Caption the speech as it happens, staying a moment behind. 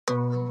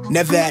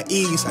Never at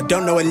ease, I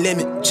don't know a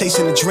limit.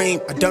 Chasing a dream,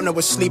 I don't know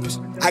what sleepers.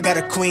 I got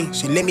a queen,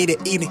 she lit me the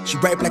evening. She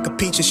ripe like a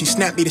peach and she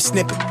snapped me the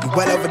snippet. You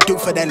well overdue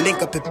for that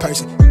link up in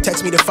person.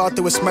 Text me to fall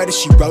through its murder,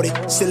 she wrote it.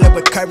 Still up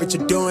with courage,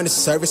 you're doing a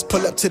service.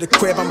 Pull up to the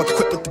crib, I'm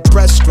equipped with the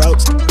brush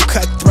strokes.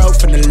 Cutthroat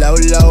from the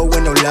low,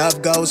 where no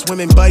love goes.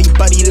 Women buddy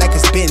like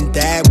it's been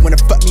that. Wanna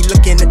fuck me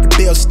looking at the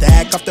bill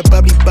stack. Off the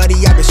bubbly buddy,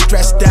 I've been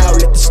stressed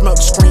out. Let the smoke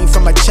scream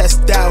from my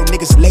chest out.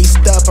 Niggas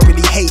laced up, I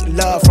really hate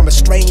love from a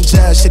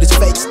stranger. Shit is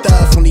fake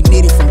stuff, only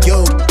need it from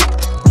you.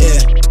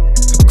 Yeah,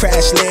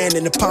 crash land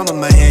in the palm of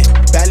my hand.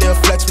 Bad little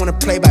flex, wanna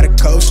play by the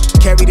coast.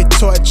 Carry the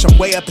torch, I'm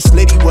way up, it's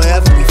litty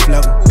wherever we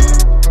float.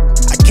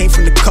 I came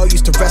from the cold,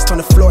 used to rest on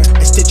the floor.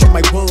 I stitch up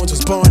my wounds,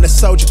 was born a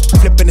soldier.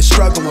 Flipping the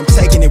struggle, I'm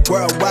taking it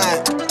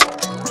worldwide.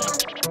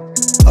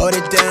 Hold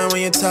it down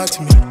when you talk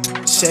to me.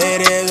 Say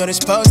it is what it's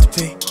supposed to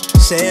be.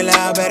 Say it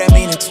loud, but I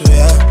mean it too,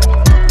 yeah.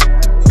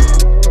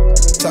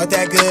 Talk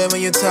that good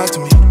when you talk to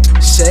me.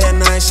 Say it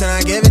nice and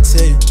I give it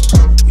to you.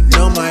 You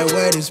know my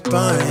word is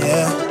bond,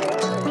 yeah.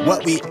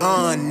 What we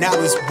on now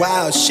is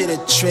wild, shit a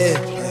trip,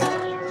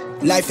 yeah.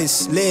 Life is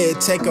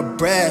slid, take a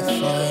breath,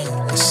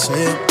 that's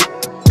it.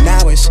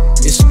 Now it's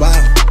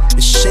wild,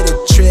 this shit a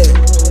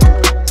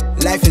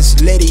trip. Life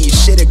is litty,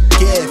 shit a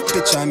gift,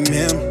 bitch I'm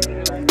him.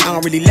 I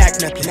don't really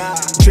lack nothing.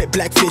 Drip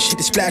blackfish, hit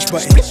the splash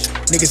button.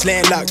 Niggas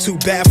landlocked, too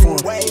bad for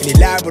them. And they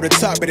liable to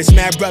talk, but it's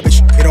mad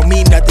rubbish. It don't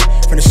mean nothing.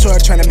 From the sword,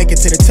 trying to make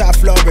it to the top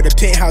floor. But the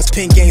penthouse,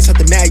 pin game,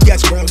 something mad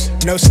yucks, bros.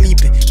 No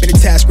sleeping, been a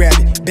task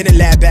rabbit, been a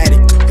lab at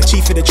it. The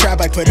chief of the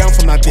tribe I put on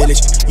for my village.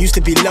 Used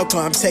to be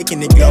local, I'm taking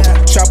it global.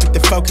 Sharp with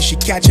the focus, she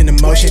catching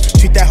emotion.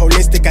 Treat that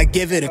holistic, I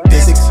give it a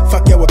physics.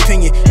 Fuck your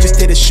opinion,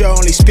 just did a show,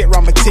 only spit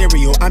raw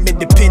material. I'm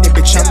independent,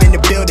 bitch, I'm in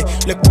the building.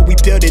 Look what we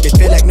built it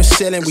feel like no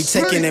ceiling, we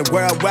taking it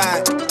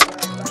worldwide.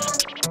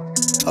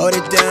 Hold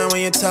it down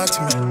when you talk to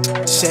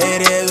me. Say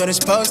it is what it's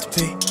supposed to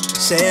be.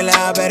 Say it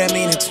loud, but I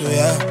mean it too,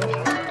 yeah.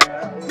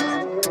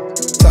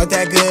 Talk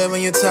that good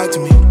when you talk to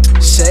me.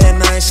 Say it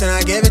nice and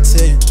I give it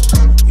to you.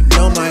 You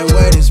know my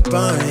word is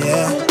bond,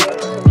 yeah.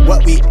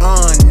 What we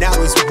on now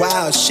is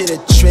wild, shit a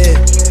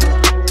trip.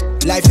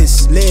 Life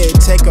is slid,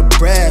 take a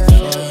breath,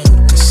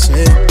 that's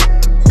it.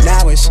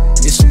 Now it's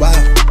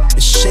wild,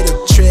 this shit a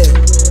trip.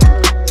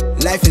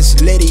 Life is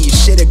litty,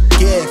 shit a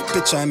gift,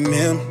 bitch I'm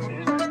him.